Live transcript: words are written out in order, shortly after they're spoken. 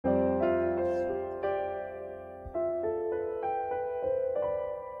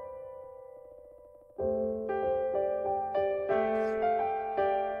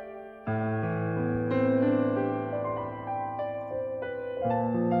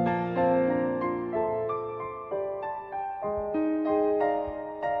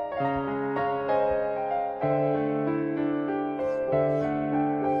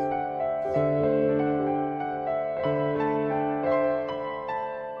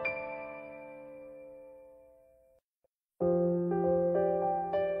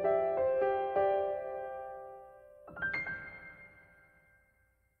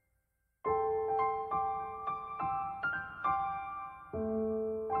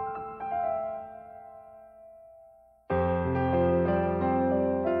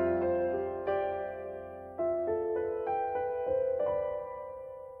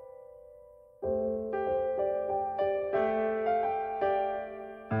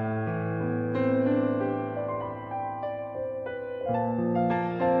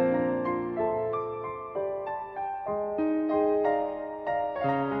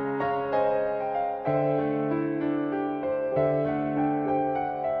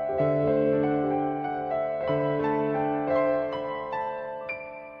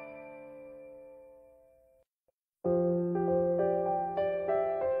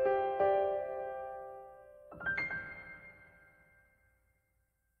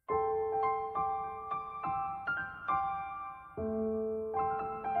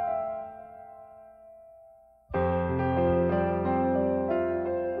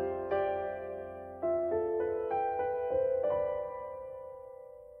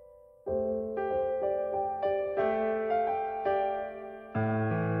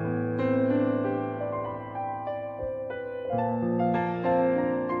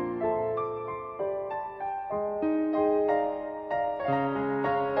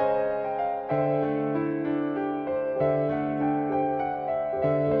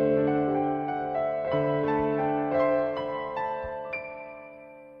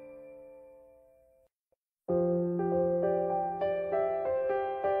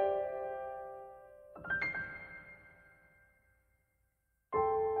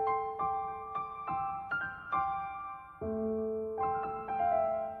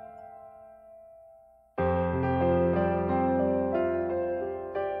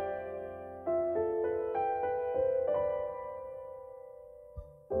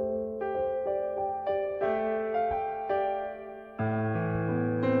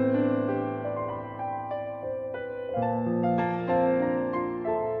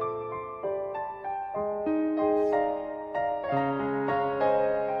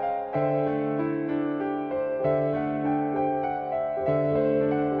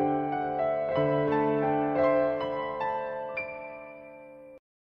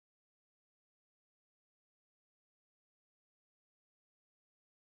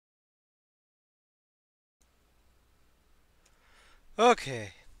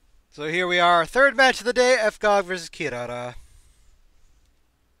Okay, so here we are, third match of the day, fgog versus Kirara.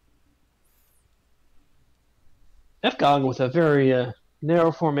 fgog with a very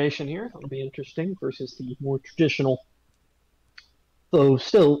narrow formation here. That'll be interesting versus the more traditional, though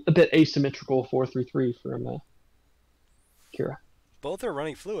still a bit asymmetrical 4-3-3 from Kira. Both are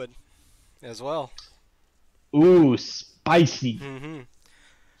running fluid as well. Ooh, spicy. Mm-hmm.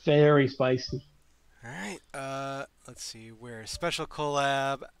 Very spicy. Alright, let's see, where special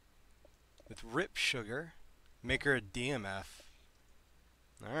collab with Rip Sugar. Make her a DMF.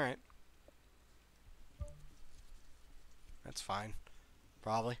 Alright. That's fine.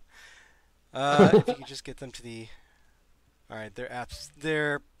 Probably. If you could just get them to the... Alright,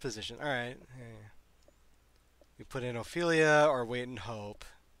 their position. Alright. Yeah. We put in Ophelia or Wait and Hope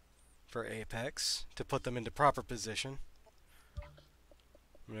for Apex to put them into proper position.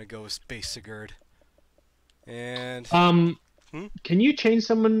 I'm going to go with Space Sigurd. And... Can you change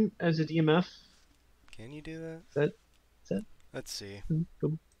someone as a DMF? Can you do that? Is that Let's see.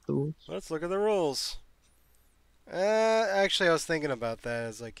 the rules? Let's look at the rules. Actually, I was thinking about that. I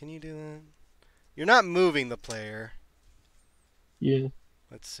was like, can you do that? You're not moving the player. Yeah.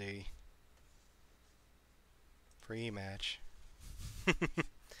 Let's see. Pre-match.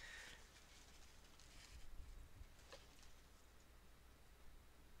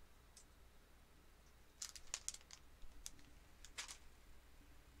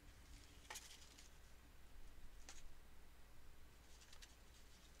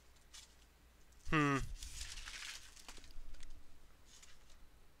 Hmm.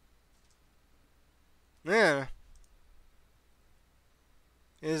 Yeah.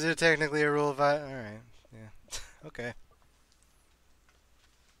 Is it technically a rule of... Alright. Yeah. Okay.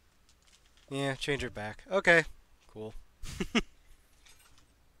 Yeah, change it back. Okay. Cool.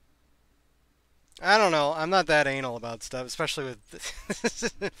 I don't know. I'm not that anal about stuff, especially with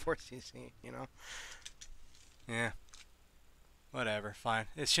 4cc, you know? Yeah. Whatever. Fine.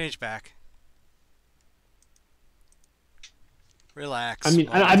 It's changed back. Relax. I mean,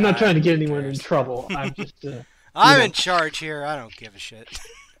 I'm not trying to get anyone in trouble. I'm just, I'm in charge here. I don't give a shit.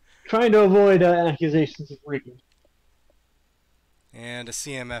 trying to avoid accusations of rigging. And a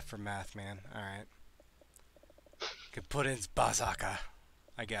CMF for Math Man. Alright. Could put in Bazaka,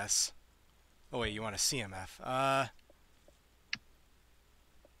 I guess. Oh wait, you want a CMF.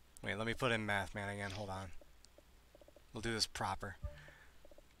 Wait, let me put in Math Man again. Hold on. We'll do this proper.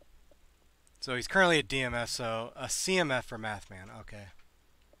 So he's currently a DMF, so a CMF for Math Man. Okay.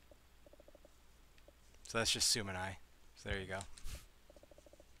 So that's just Sumanai. So there you go.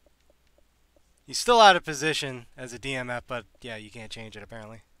 He's still out of position as a DMF, but yeah, you can't change it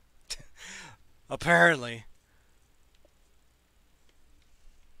apparently. Apparently.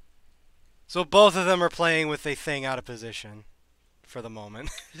 So both of them are playing with a thing out of position for the moment.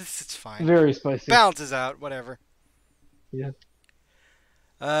 It's fine. Very spicy. Balances out, whatever. Yeah.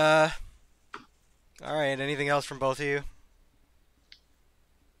 Alright, anything else from both of you?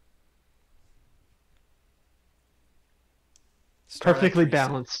 Perfectly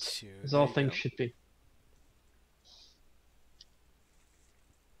balanced, as all things should be.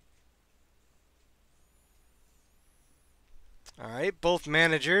 Alright, both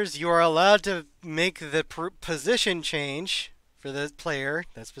managers, you are allowed to make the position change for the player,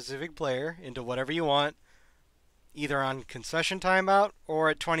 that specific player, into whatever you want, either on concession timeout or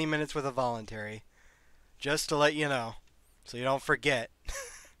at 20 minutes with a voluntary. Just to let you know, so you don't forget,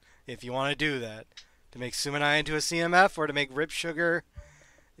 if you want to do that, to make Sumanai into a CMF or to make Rip Sugar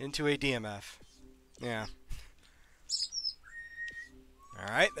into a DMF. Yeah.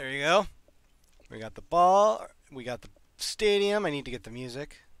 Alright, there you go. We got the ball, we got the stadium. I need to get the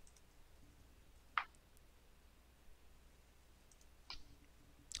music.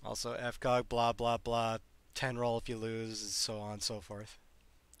 Also, fgog, blah, blah, blah. 10 roll if you lose, so on and so forth.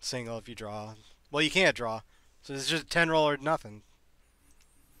 Single if you draw. Well, you can't draw. So it's just 10 roll or nothing.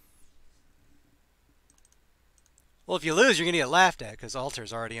 Well, if you lose, you're going to get laughed at, because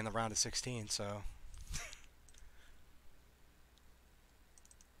Alter's already in the round of 16, so...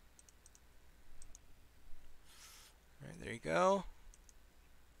 Alright, there you go.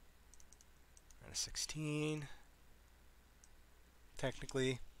 Round of 16.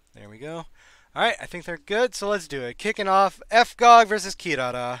 Technically. There we go. Alright, I think they're good, so let's do it. Kicking off, fgog versus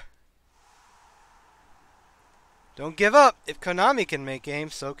Kirara. Don't give up. If Konami can make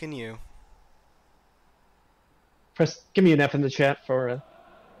games, so can you. Give me an F in the chat for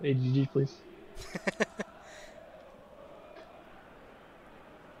AGG, please.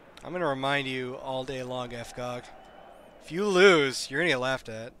 I'm going to remind you all day long, fgog. If you lose, you're going to get laughed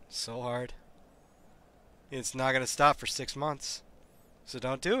at so hard. It's not going to stop for 6 months. So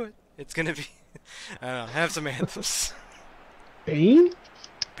don't do it. It's gonna be. I don't know. Have some anthems. Bane?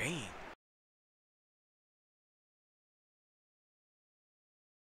 Bane.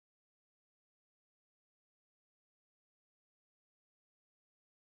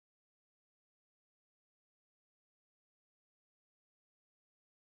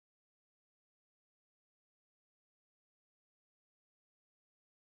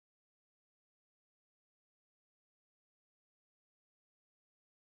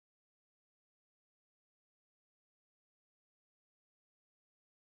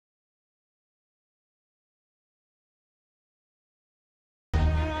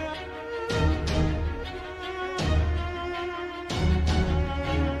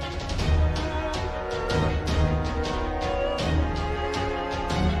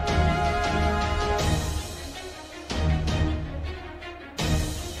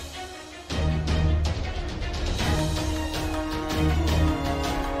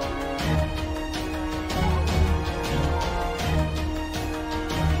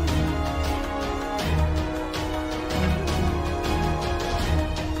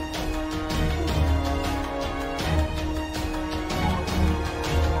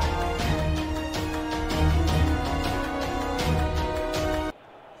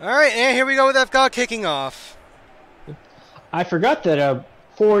 Alright, and here we go with fgog kicking off. I forgot that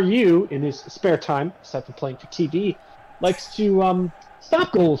For You, in his spare time, aside from playing for TV, likes to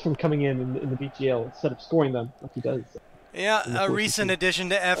stop goals from coming in the BGL instead of scoring them like he does. Yeah, a recent addition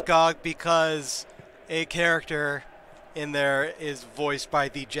to fgog because a character in there is voiced by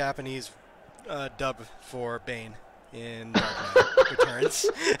the Japanese dub for Bane in Dark Knight Returns.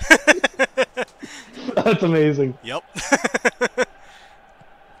 That's amazing. Yep.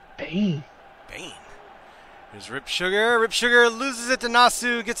 Bane. Bane. Here's Rip Sugar. Rip Sugar loses it to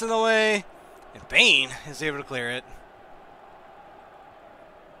Nasu, gets in the way, and Bane is able to clear it.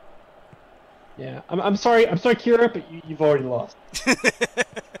 Yeah, I'm sorry, Kirara, but you've already lost.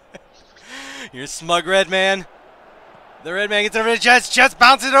 You're smug, Red Man. The Red Man gets over to Jets. Jets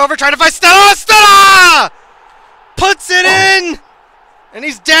bounces it over, trying to fight Stella. Stella puts it in, and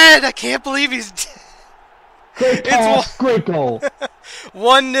he's dead. I can't believe he's dead. Great pass, great goal.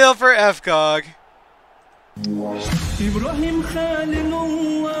 1-0 for fgog. إبراهيم خالي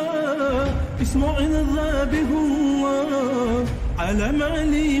الله اسمه الذاب هو على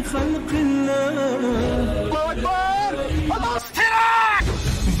معلي خلق الله أكبر الاصطراع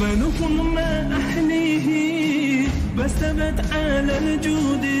فنكن ما أحنيه بس ثبت على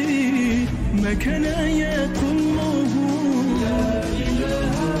الجود ما كان يكون موجود لا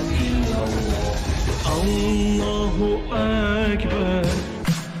إله إلا الله الله أكبر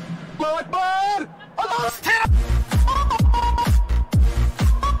الله أكبر الاصطراع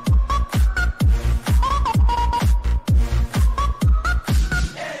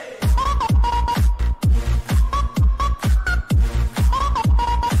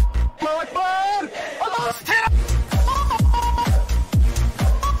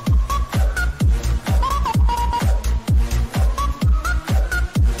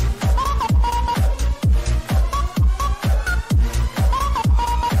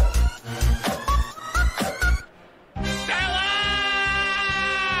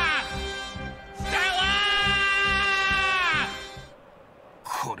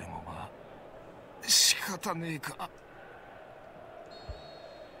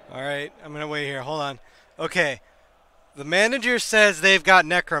Alright, I'm gonna wait here. Hold on. Okay. The manager says they've got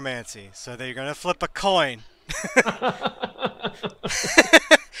necromancy, so they're gonna flip a coin.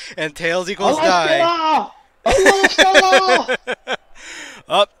 And tails equals die.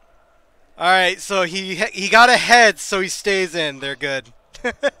 Up. Alright, so he got a head, so he stays in. They're good.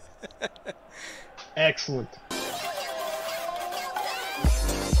 Excellent.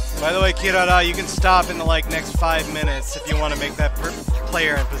 By the way, Kirara, you can stop in the next 5 minutes if you want to make that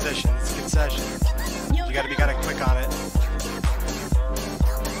player in position. It's a concession. You got to be kind of quick on it.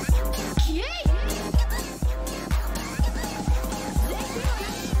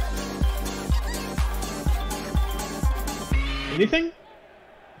 Anything?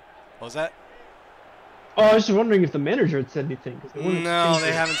 What was that? Oh, I was just wondering if the manager had said anything. No,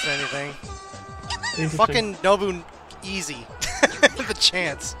 they haven't said anything. Fucking Nobu easy. The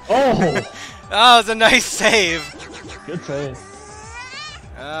chance. Oh! Oh, it's a nice save. Good save.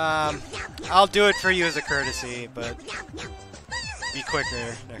 I'll do it for you as a courtesy, but be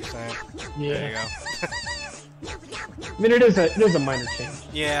quicker next time. Yeah. There you go. I mean, it is a minor change.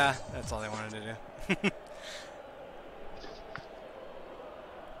 Yeah, that's all they wanted to do.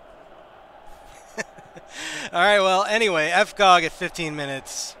 Alright, well, anyway, fgog at 15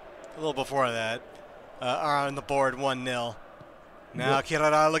 minutes, a little before that, are on the board 1-0. Now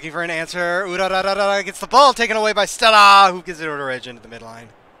Kirara looking for an answer. Urarara gets the ball taken away by Stella, who gives it over to Reg into the midline.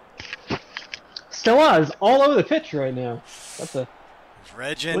 Stella is all over the pitch right now. That's a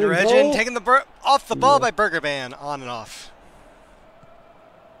Regin goal. taking the off the ball by Burger Ban, on and off.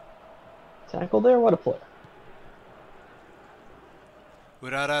 Tackle there, what a play.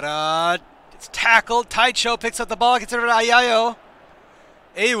 Urarara, it's tackled. Taicho picks up the ball, gets it over to Ayayo.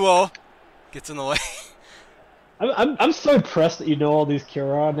 Eiwo gets in the way. I'm so impressed that you know all these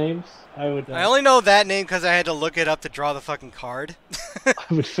Kirara names. I only know that name because I had to look it up to draw the fucking card. I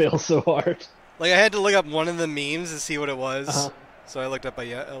would fail so hard. Like I had to look up one of the memes to see what it was. Uh-huh. So I looked up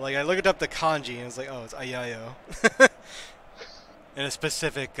I looked up the kanji and it was like, oh, it's Ayayo. And a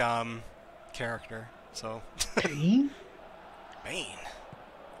specific character. So Bane? Bane.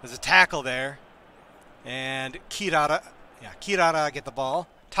 There's a tackle there. And Kirara get the ball.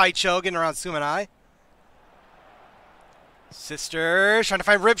 Taicho getting around Sumanai. Sister trying to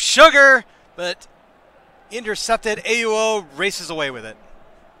find Rip Sugar, but intercepted. Auo races away with it.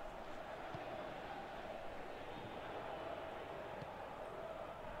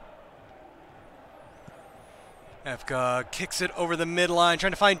 fgog kicks it over the midline,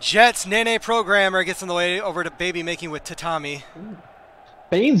 trying to find Jets. Nene Programmer gets in the way over to Baby making with Tatami. Ooh.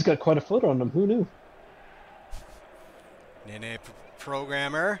 Bane's got quite a foot on him. Who knew? Nene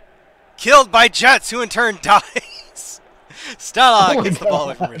Programmer killed by Jets, who in turn dies. Stella gets the ball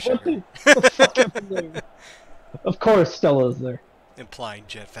away from Sugar. What the fuck happened there? Of course Stella's there. Implying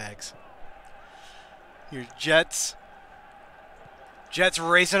jet fags. Here's Jets. Jets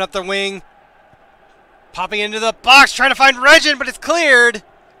racing up the wing. Popping into the box, trying to find Regin, but it's cleared.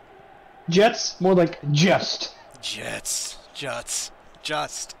 Jets? More like just. Jets. Just.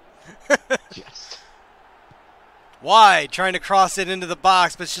 Just. Wide, trying to cross it into the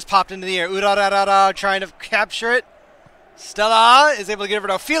box, but it's just popped into the air. Urarara trying to capture it. Stella is able to get over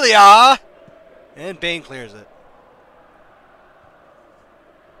to Ophelia. And Bane clears it.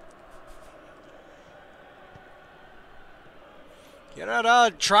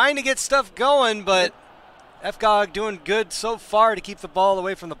 Kirara trying to get stuff going, but fgog doing good so far to keep the ball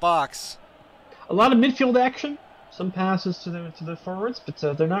away from the box. A lot of midfield action. Some passes to the forwards,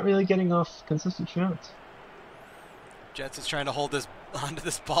 but they're not really getting off consistent shots. Jets is trying to hold this onto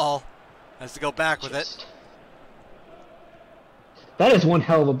this ball. Has to go back with it. That is one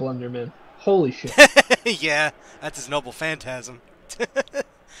hell of a blunder, man. Holy shit. Yeah, that's his noble phantasm.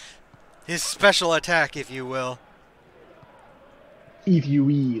 His special attack, if you will. If you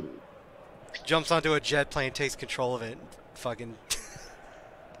will. Jumps onto a jet plane, takes control of it. Fucking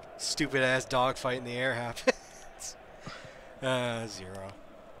stupid ass dogfight in the air happens. 0.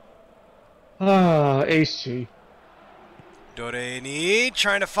 Ace G. Doreni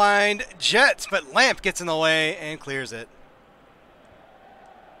trying to find Jets, but Lamp gets in the way and clears it.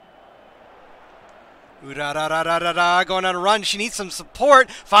 Urarararara going on a run. She needs some support.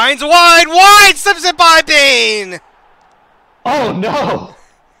 Finds wide. Wide! Slips it by Bane! Oh no!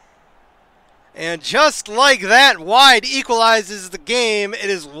 And just like that, wide equalizes the game. It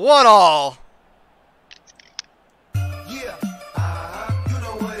is 1-1.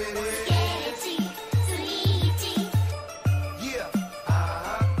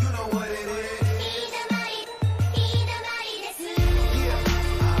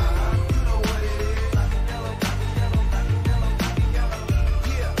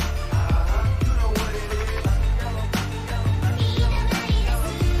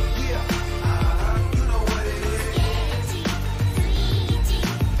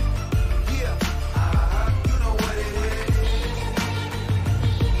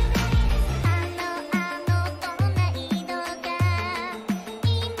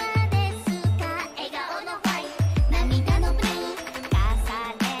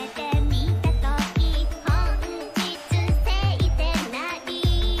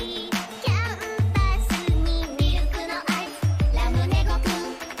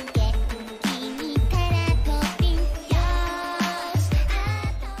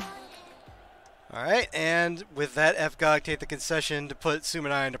 Alright, and with that, fgog take the concession to put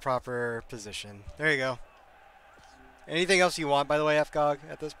Sumanai into proper position. There you go. Anything else you want, by the way, fgog,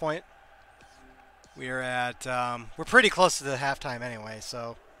 at this point? We are at, we're pretty close to the halftime anyway,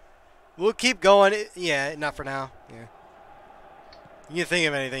 so we'll keep going. Yeah, not for now. Yeah. You can think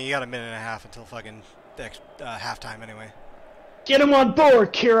of anything, you got a minute and a half until fucking halftime anyway. Get him on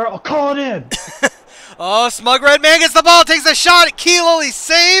board, Kira. I'll call it in. Oh, Smug Red Man gets the ball, takes a shot. Kilo, he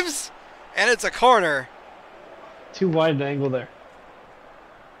saves. And it's a corner. Too wide an angle there.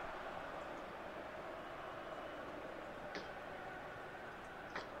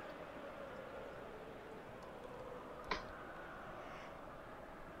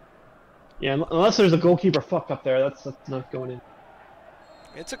 Yeah, unless there's a goalkeeper fuck up there, that's not going in.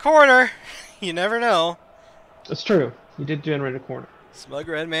 It's a corner. You never know. That's true. He did generate a corner. Smug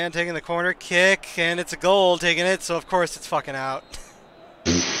Red Man taking the corner kick, and it's a goal taking it, so of course it's fucking out.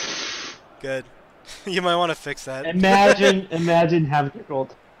 Good. You might want to fix that. Imagine having your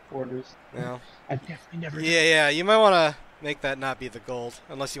gold quarters. No. I've definitely never. Yeah. You might want to make that not be the gold,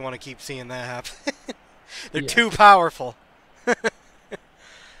 unless you want to keep seeing that happen. They're too powerful.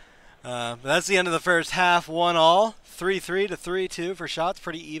 That's the end of the first half. 1-1, 3-3 to 3-2 for shots.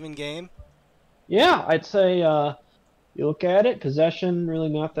 Pretty even game. Yeah, I'd say you look at it, possession really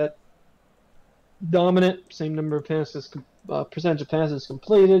not that dominant. Same number of passes, percentage of passes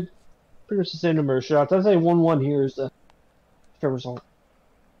completed. Pretty much the same number of shots. I'd say 1-1 here is the fair result.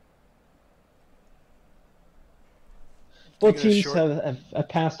 Both teams have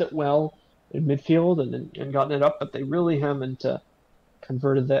passed it well in midfield and gotten it up, but they really haven't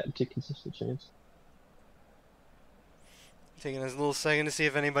converted that into consistent chance. Taking a little second to see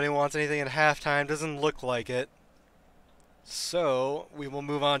if anybody wants anything at halftime. Doesn't look like it. So we will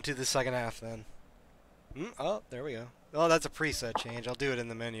move on to the second half then. Oh, there we go. Oh, that's a preset change. I'll do it in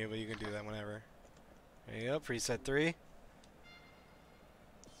the menu, but you can do that whenever. There you go, preset 3.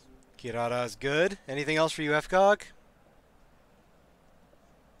 Kirara is good. Anything else for you, fgog?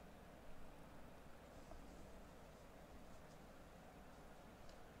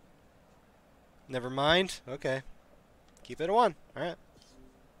 Never mind. Okay. Keep it at 1. All right.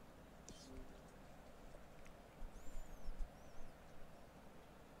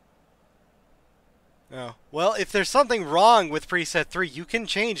 Oh. Well, if there's something wrong with preset 3, you can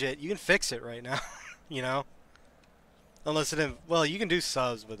change it. You can fix it right now. You know? Unless it... Well, you can do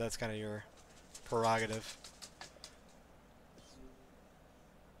subs, but that's kind of your prerogative.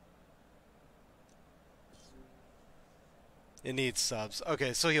 It needs subs.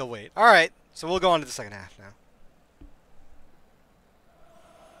 Okay, so he'll wait. Alright, so we'll go on to the second half now.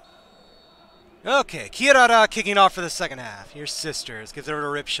 Okay, Kirara kicking off for the second half. Your sisters. Gives it over to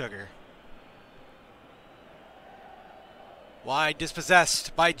Rip Sugar. Wide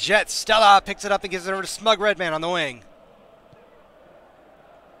dispossessed by Jet. Stella picks it up and gives it over to Smug Redman on the wing.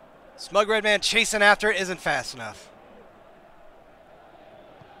 Smug Redman chasing after it isn't fast enough.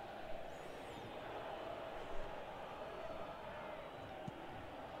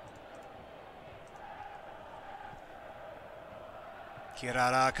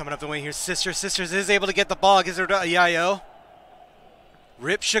 Kirara coming up the wing here. Sisters is able to get the ball. Gives it to Ayayo.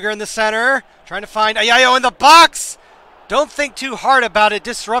 Rip Sugar in the center. Trying to find Ayayo in the box. Don't think too hard about it.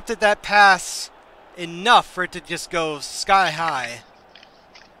 Disrupted that pass enough for it to just go sky high.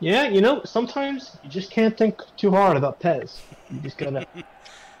 Yeah, you know, sometimes you just can't think too hard about Pez. You just gotta...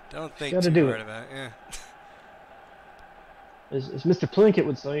 Don't think too hard about it, yeah. As Mr. Plinkett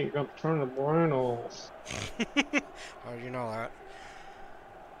would say, you're gonna turn the brain off. How do you know that?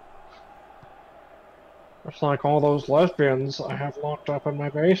 It's like all those lesbians I have locked up in my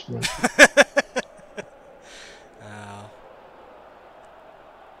basement.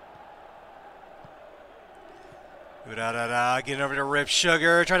 Getting over to Rip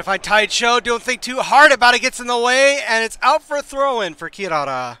Sugar, trying to find Tide Show. Don't think too hard about it. Gets in the way, and it's out for a throw-in for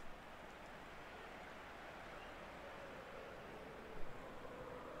Kirara.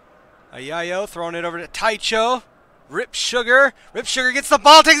 Ayayo throwing it over to Tide Show. Rip Sugar. Rip Sugar gets the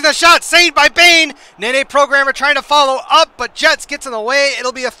ball, takes the shot. Saved by Bane. Nene Programmer trying to follow up, but Jets gets in the way.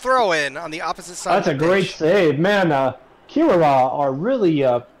 It'll be a throw-in on the opposite side. That's a great save. Man, Kirara are really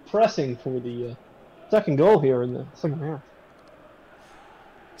pressing for the second goal here in the second half.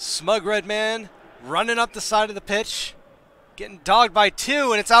 Smug Redman running up the side of the pitch. Getting dogged by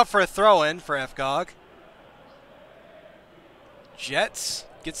 2, and it's out for a throw-in for fgog. Jets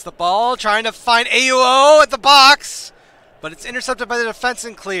gets the ball, trying to find AUO at the box, but it's intercepted by the defense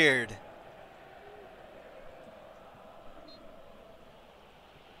and cleared.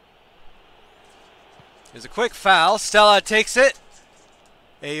 There's a quick foul. Stella takes it.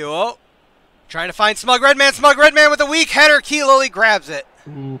 AUO trying to find Smug Redman. Smug Redman with a weak header. Keeloli grabs it.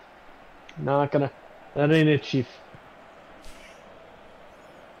 Not gonna. That ain't it, Chief.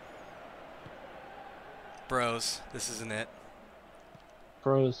 Bros, this isn't it.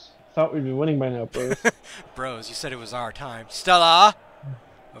 Bros. Thought we'd be winning by now, bros. Bros, you said it was our time. Stella.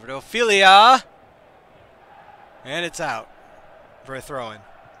 Over to Ophelia. And it's out for a throw-in.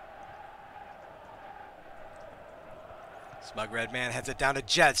 Smug Redman heads it down to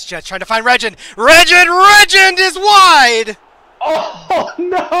Jets. Jets trying to find Regin. Regin is wide! Oh,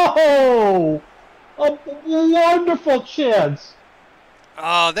 no! A wonderful chance.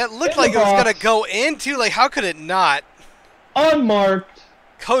 Oh, that looked like it was going to go into. Like, how could it not? Unmarked.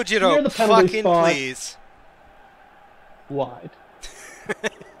 near Kojiro, the penalty fucking spot. please. Wide.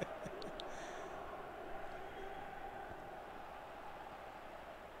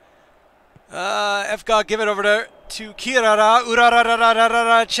 fgog, give it over to Kirara.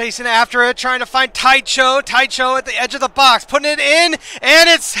 Urararararara, chasing after it, trying to find Taicho. Taicho at the edge of the box, putting it in, and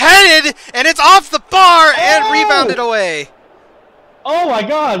it's headed, and it's off the bar, and rebounded away. Oh my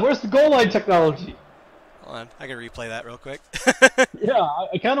god, where's the goal line technology? Hold on, I can replay that real quick. Yeah,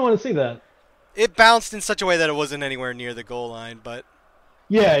 I kind of want to see that. It bounced in such a way that it wasn't anywhere near the goal line, but...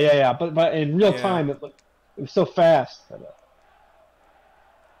 Yeah, but in real Yeah. time, it was so fast.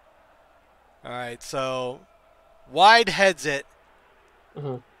 Alright, so... Wide heads it.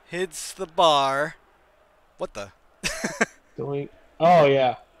 Uh-huh. Hits the bar. What the? Going. Oh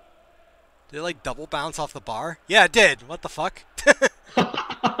yeah. Did it like double bounce off the bar? Yeah, it did. What the fuck?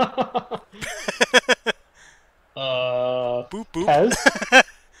 Boop boop. Pez.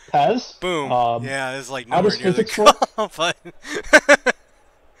 Pez. Boom. Yeah, it's like how nowhere does near the physics work? goal, but...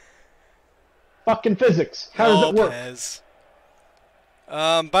 Fucking physics. How does it work? Pez.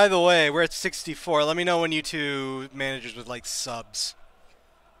 By the way, we're at 64. Let me know when you two managers would like subs.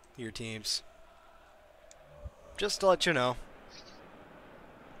 Your teams. Just to let you know.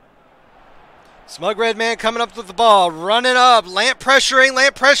 Smug Red Man coming up with the ball, running up, lamp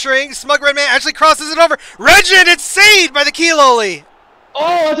pressuring. Smug Red Man actually crosses it over. Regin, it's saved by the Keeloli.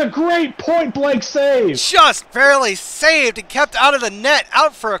 Oh, that's a great point blank save. Just barely saved and kept out of the net,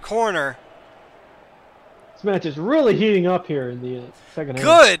 out for a corner. This match is really heating up here in the second half.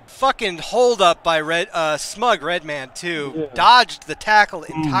 Good fucking hold up by Smug Red Man too. Yeah. Dodged the tackle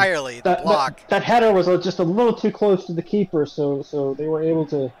entirely, the block. That header was just a little too close to the keeper, so they were able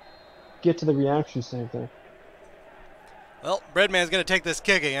to get to the reaction save there. Well, Breadman's going to take this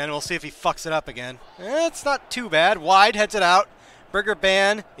kick again. We'll see if he fucks it up again. It's not too bad. Wide, heads it out. Burger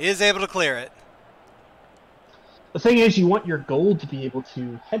Ban is able to clear it. The thing is, you want your goal to be able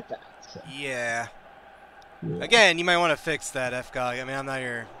to head that. So. Yeah. Yeah. Again, you might want to fix that, FGOG. I mean, I'm not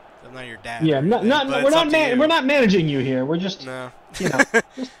your dad. Yeah, or anything, but it's up to you. we're not managing you here. We're just, No. you know,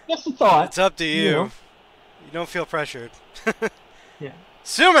 just a thought. It's up to you. You know. You don't feel pressured. Yeah.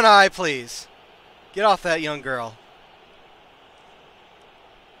 Sumanai, please. Get off that young girl.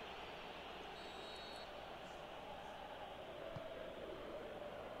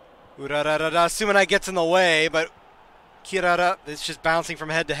 Urararara. Sumanai gets in the way, but Kirara is just bouncing from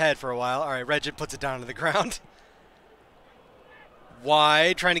head to head for a while. All right, Regin puts it down to the ground.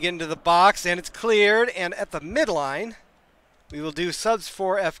 Wide, trying to get into the box, and it's cleared. And at the midline, we will do subs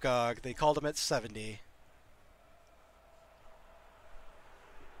for FGOG. They called him at 70.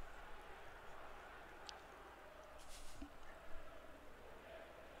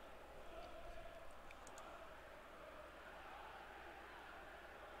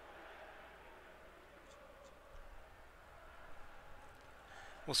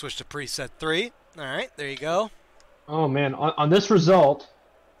 We'll switch to preset 3. All right, there you go. Oh man, on this result,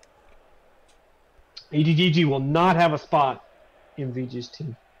 ADGG will not have a spot in VG's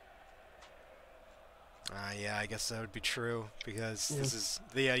team. Yeah, I guess that would be true because this is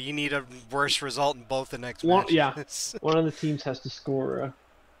the you need a worse result in both the next One, matches. yeah, one of the teams has to score.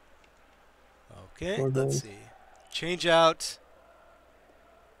 Okay, Or let's goals. see. Change out.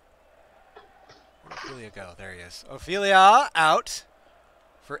 Where'd Ophelia go? There he is. Ophelia out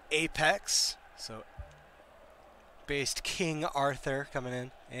for Apex. So based King Arthur coming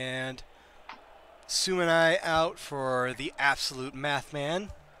in. And Sumanai out for the absolute math man.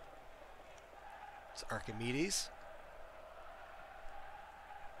 It's Archimedes.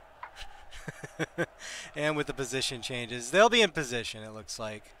 And with the position changes, they'll be in position, it looks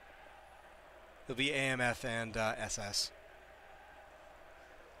like. It'll be AMF and SS.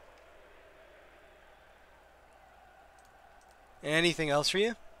 Anything else for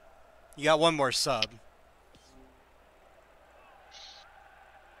you? You got one more sub.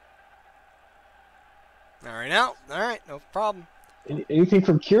 Alright now. Alright, no problem. Anything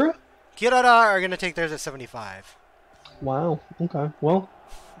from Kira? Kirara are going to take theirs at 75. Wow. Okay. Well,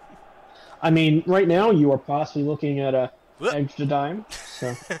 I mean, right now you are possibly looking at a Whoop. extra dime.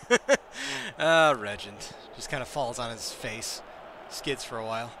 So. Regent. Just kind of falls on his face. Skids for a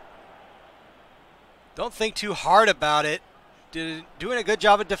while. Don't think too hard about it. Doing a good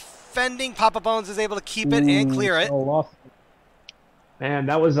job of defending. Papa Bones is able to keep it and clear it. Oh, awesome. Man,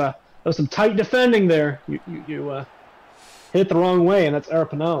 that was some tight defending there. You hit the wrong way, and that's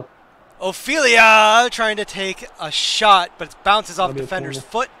Arapano. Ophelia trying to take a shot, but it bounces off That'll be a defender's corner.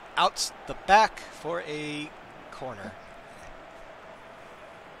 foot out the back for a corner.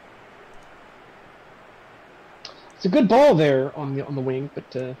 It's a good ball there on the wing,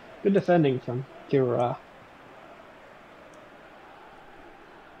 but good defending from Kirara.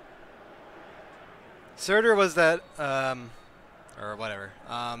 Surtur was that, or whatever.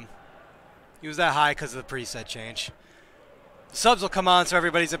 He was that high because of the preset change. Subs will come on so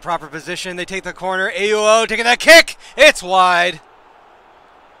everybody's in proper position. They take the corner. AUO taking that kick. It's wide.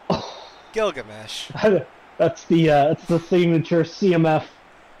 Oh. Gilgamesh. That's the signature CMF.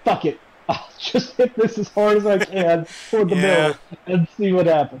 Fuck it. I'll just hit this as hard as I can toward the middle and see what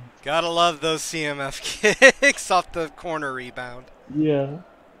happens. Gotta love those CMF kicks off the corner rebound. Yeah.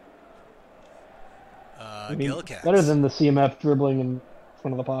 I mean, Gilcats. better than the CMF dribbling in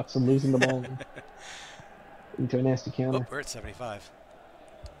front of the box and losing the ball into a nasty counter. Oh, we're at 75.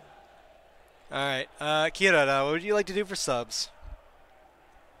 All right, Kirara, what would you like to do for subs?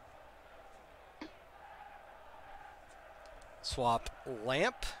 Swap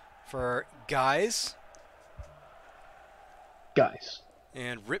Lamp for Guys. Guys.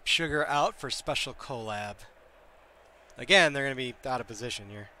 And Rip Sugar out for Special Collab. Again, they're going to be out of position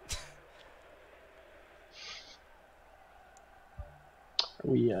here. Are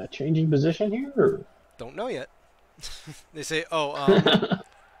we changing position here? Or? Don't know yet. They say, oh,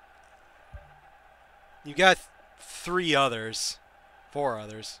 you got 4 others.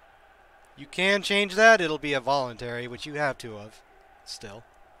 You can change that. It'll be a voluntary, which you have 2 of still.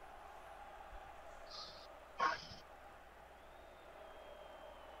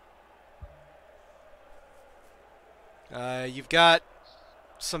 You've got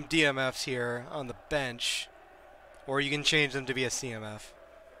some DMFs here on the bench, or you can change them to be a CMF.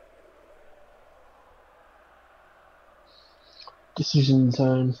 Decision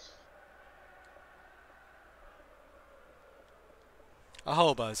time. A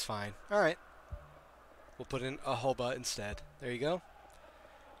Hoba is fine. Alright. We'll put in a Hoba instead. There you go.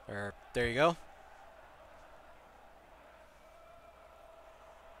 Or, there you go.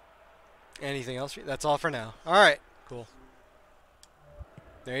 Anything else? That's all for now. Alright. Cool.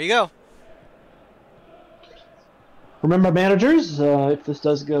 There you go. Remember, managers, if this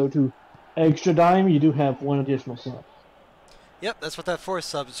does go to extra dime, you do have 1 additional sub. Yep, that's what that 4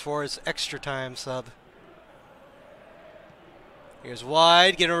 sub is for, is extra time sub. Here's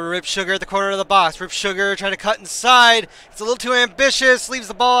wide, getting over Rip Sugar at the corner of the box. Rip Sugar trying to cut inside. It's a little too ambitious, leaves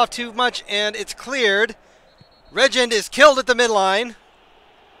the ball off too much, and it's cleared. Regend is killed at the midline.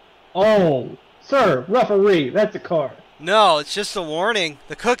 Oh, sir, referee, that's a card. No, it's just a warning.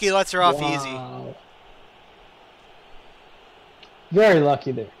 The cookie lets her off easy. Very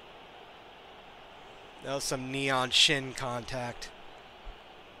lucky there. That was some neon shin contact.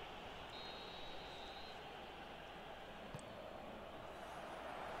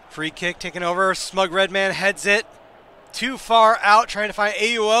 Free kick taken over. Smug Redman heads it. Too far out, trying to find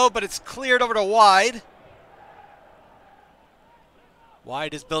AUO, but it's cleared over to Wide.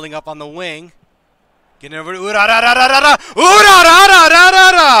 Wide is building up on the wing. Getting over to Urarararara.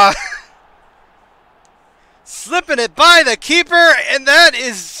 Urarararara! Slipping it by the keeper, and that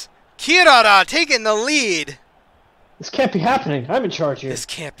is Kirara taking the lead. This can't be happening. I'm in charge here. This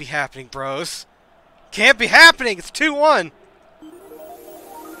can't be happening, bros. Can't be happening. It's 2-1.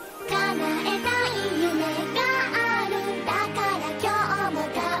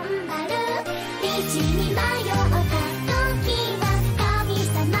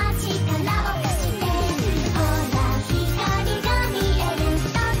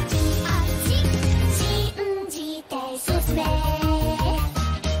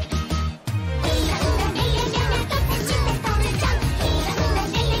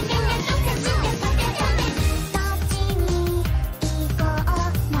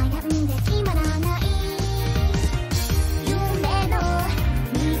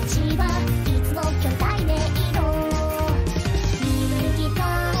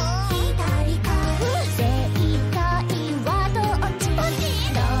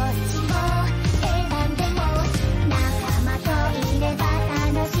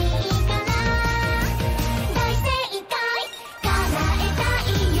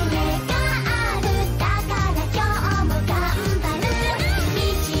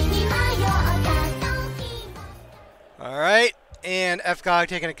 And fgog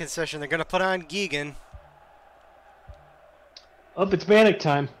taking a concession. They're going to put on Gigan. Up, it's Manic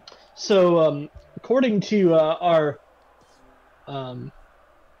time. So, according to our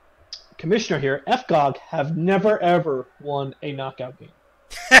commissioner here, fgog have never ever won a knockout game.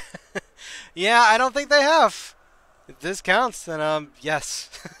 Yeah, I don't think they have. If this counts, then yes.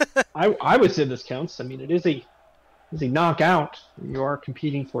 I would say this counts. I mean, it is a knockout. You are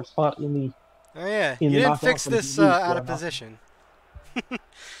competing for a spot in the. Oh yeah, you didn't fix this out of position.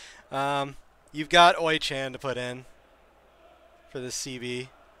 You've got Oi-chan to put in. for this CB.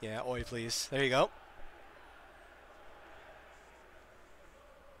 Yeah, Oi, please. There you go.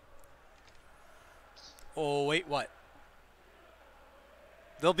 Oh, wait, what?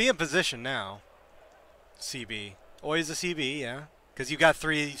 They'll be in position now. CB. Oi's a CB, yeah. Because you got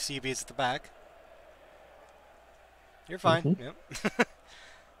 3 CBs at the back. You're fine. Mm-hmm. Yep.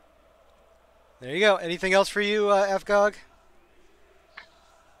 There you go. Anything else for you, fgog?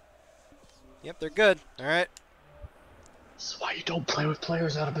 Yep, they're good. All right. This is why you don't play with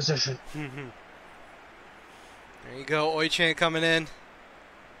players out of position. There you go. Oi-chan coming in.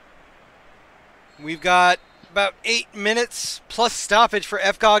 We've got about 8 minutes plus stoppage for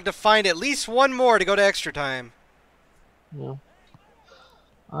fgog to find at least one more to go to extra time. Yeah.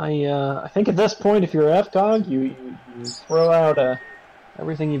 I think at this point, if you're fgog, you throw out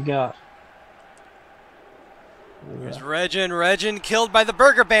everything you've got. There's Regin. Regin killed by the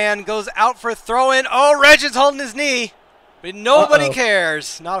Burger Band. Goes out for a throw-in. Oh, Regin's holding his knee. But nobody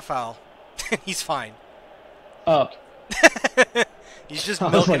cares. Not a foul. He's fine. Up. He's just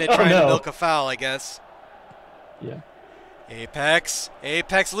milking it, trying to milk a foul, I guess. Yeah. Apex.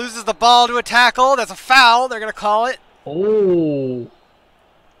 Apex loses the ball to a tackle. That's a foul. They're going to call it. Oh.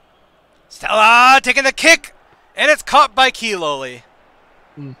 Stella taking the kick. And it's caught by Kiloli.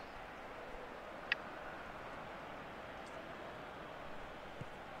 Mm.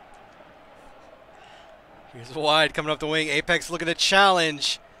 Here's wide coming up the wing. Apex looking to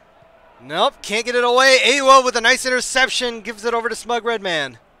challenge. Nope, can't get it away. Awa with a nice interception gives it over to Smug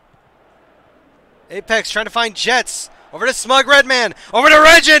Redman. Apex trying to find Jets. Over to Smug Redman. Over to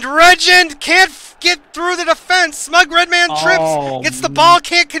Regent. Regent can't get through the defense. Smug Redman trips. Gets the ball,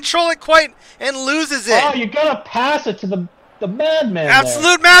 can't control it quite, and loses it. Oh, you gotta pass it to the madman.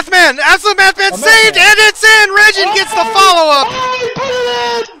 Absolute Mathman. Absolute Mathman saved, and it's in. Regent gets the follow-up. Oh, he put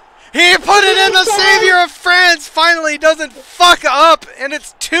it in. He put it in. The savior of France finally doesn't fuck up, and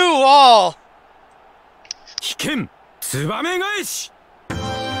it's 2-all. 危険ツバメ返し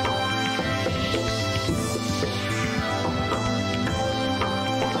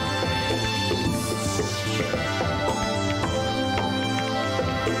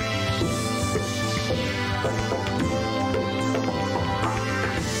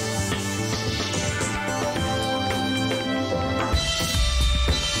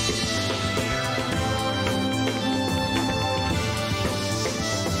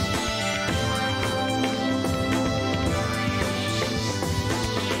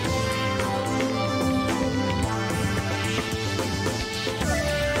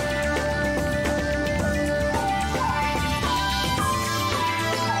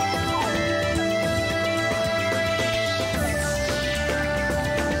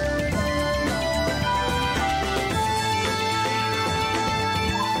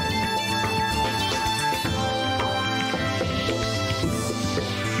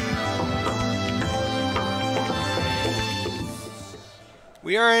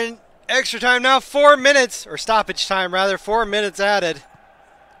We are in extra time now. 4 minutes, or stoppage time rather. 4 minutes added.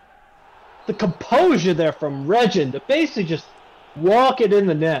 The composure there from Regin to basically just walk it in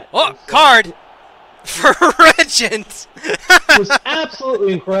the net. Oh, card for Regent. Was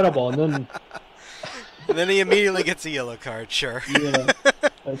absolutely incredible, and then he immediately gets a yellow card. Sure. Yeah,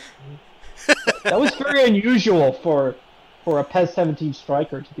 that was very unusual for a PES 17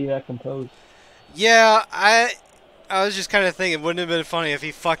 striker to be that composed. Yeah, I was just kind of thinking, wouldn't it have been funny if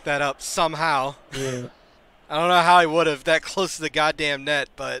he fucked that up somehow? Yeah. I don't know how he would have that close to the goddamn net,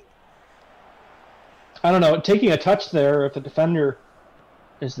 but I don't know. Taking a touch there, if the defender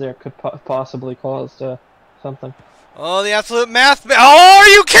is there, could possibly cause something. oh, the absolute math. Oh, are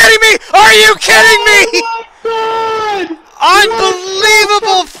you kidding me? Are you kidding me? Oh my God!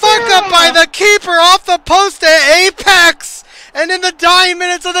 Unbelievable fuck up by the keeper off the post at Apex. And in the dying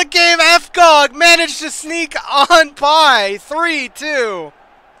minutes of the game, fgog managed to sneak on by 3-2.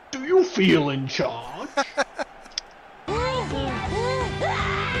 Do you feel in charge?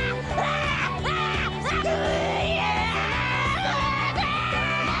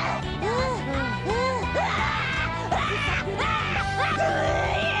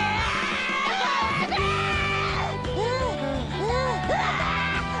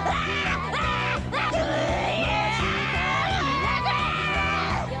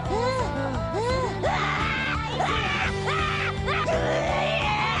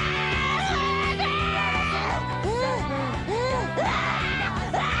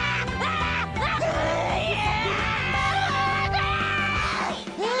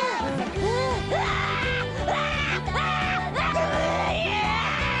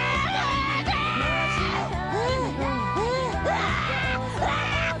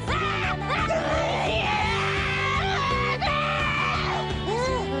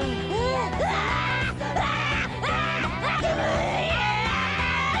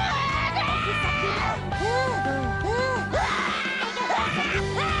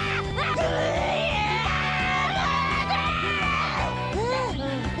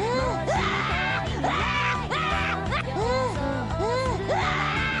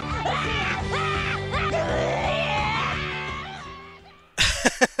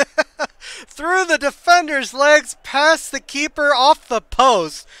 through the defender's legs, past the keeper, off the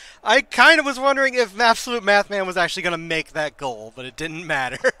post. I kind of was wondering if Absolute Mathman was actually going to make that goal, but it didn't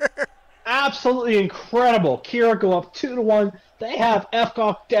matter. Absolutely incredible. Kira go up 2-1. They have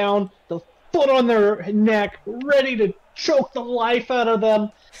fgog down, the foot on their neck, ready to choke the life out of them.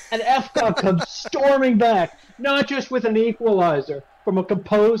 And fgog comes storming back, not just with an equalizer from a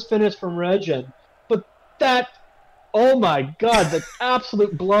composed finish from Regen, but that, oh my god, the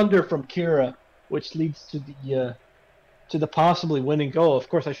absolute blunder from Kira, which leads to the possibly winning goal. Of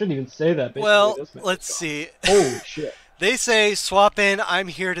course, I shouldn't even say that. Basically, Well, let's see. Holy shit. They say, swap in, I'm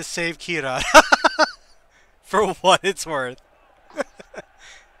here to save Kirara. For what it's worth.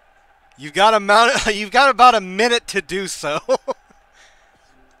 You've got about a minute to do so.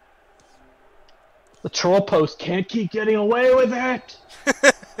 The troll post can't keep getting away with it.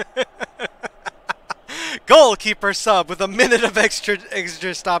 Goalkeeper sub with a minute of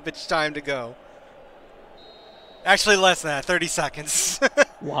extra stoppage time to go. Actually, less than that, 30 seconds.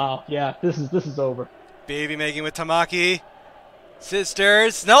 Wow, yeah, this is over. Baby making with Tamaki.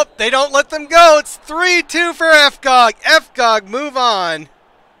 Sisters. Nope, they don't let them go. It's 3-2 for fgog. fgog, move on.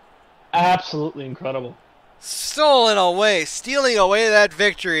 Absolutely incredible. Stolen away, stealing away that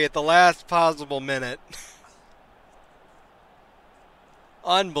victory at the last possible minute.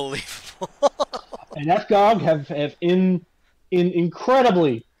 Unbelievable. And fgog have in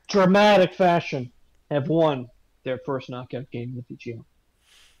incredibly dramatic fashion have won their first knockout game with VGO.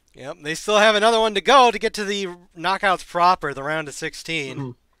 Yep, they still have another one to go to get to the knockouts proper, the round of 16.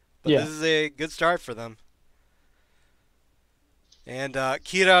 Mm-hmm. But yeah. This is a good start for them. And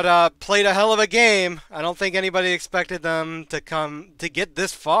Kirara played a hell of a game. I don't think anybody expected them to get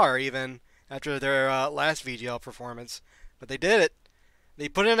this far even after their last VGL performance. But they did it. They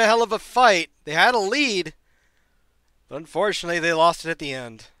put in a hell of a fight. They had a lead. But unfortunately, they lost it at the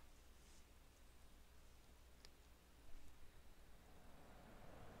end.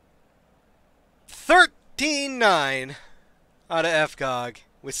 $13-9 out of fgog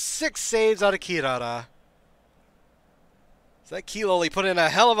with 6 saves out of Kirara. So that Kiloli put in a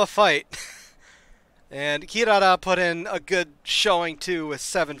hell of a fight. And Kirara put in a good showing too with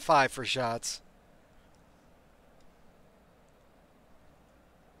 7-5 for shots.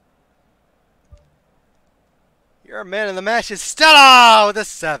 Your man in the match is Stella with a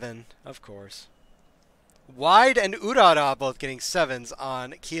 7, of course. Wide and Urara both getting 7s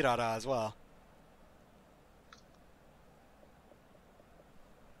on Kirara as well.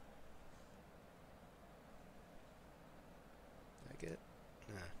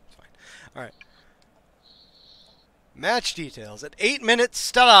 All right. Match details. At 8 minutes,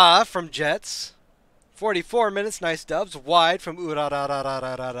 Stella from Jets. 44 minutes, nice dubs. Wide from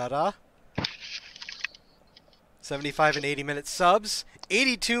Urarararararara. 75 and 80 minute subs.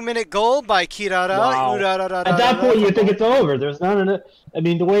 82-minute goal by Kirara. Wow. At that point, you think it's over. There's not enough. I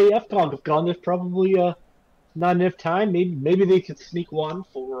mean, the way fgog have gone, there's probably not enough time. Maybe they could sneak one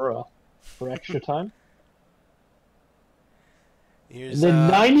for extra time. Here's, and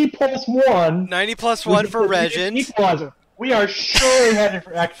then 90 plus 1. 90 plus 1 for Regent. Equalizer. We are surely headed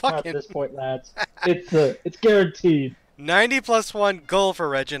for extra time at this point, lads. It's guaranteed. 90 plus 1 goal for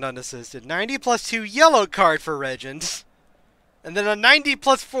Regent unassisted. 90 plus 2 yellow card for Regent. And then a 90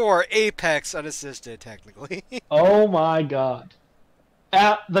 plus 4 Apex unassisted, technically. Oh my god.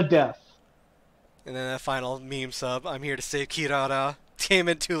 At the death. And then that final meme sub. I'm here to save Kirara. Came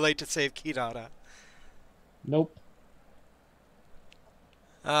in too late to save Kirara. Nope.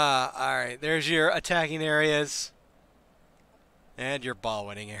 Alright. There's your attacking areas. And your ball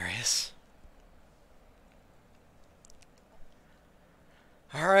winning areas.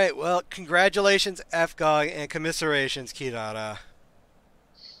 Alright, well, congratulations, fgog, and commiserations, Kirara.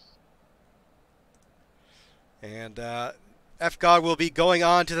 And fgog will be going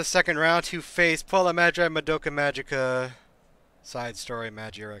on to the second round to face Pola Magi, Madoka Magica, Side Story,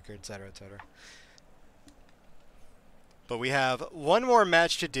 Magi Record, etc., etc. But we have one more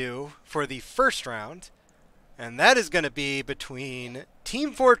match to do for the first round, and that is going to be between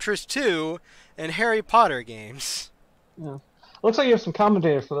Team Fortress 2 and Harry Potter games. Yeah. Looks like you have some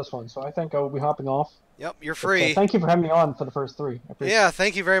commentators for this one, so I think I will be hopping off. Yep, you're free. But, thank you for having me on for the first 3. Yeah,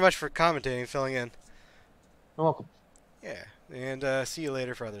 thank you very much for commentating and filling in. You're welcome. Yeah, and see you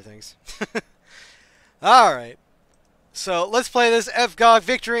later for other things. Alright. So let's play this fgog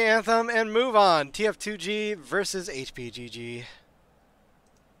victory anthem and move on. TF2G versus HPGG.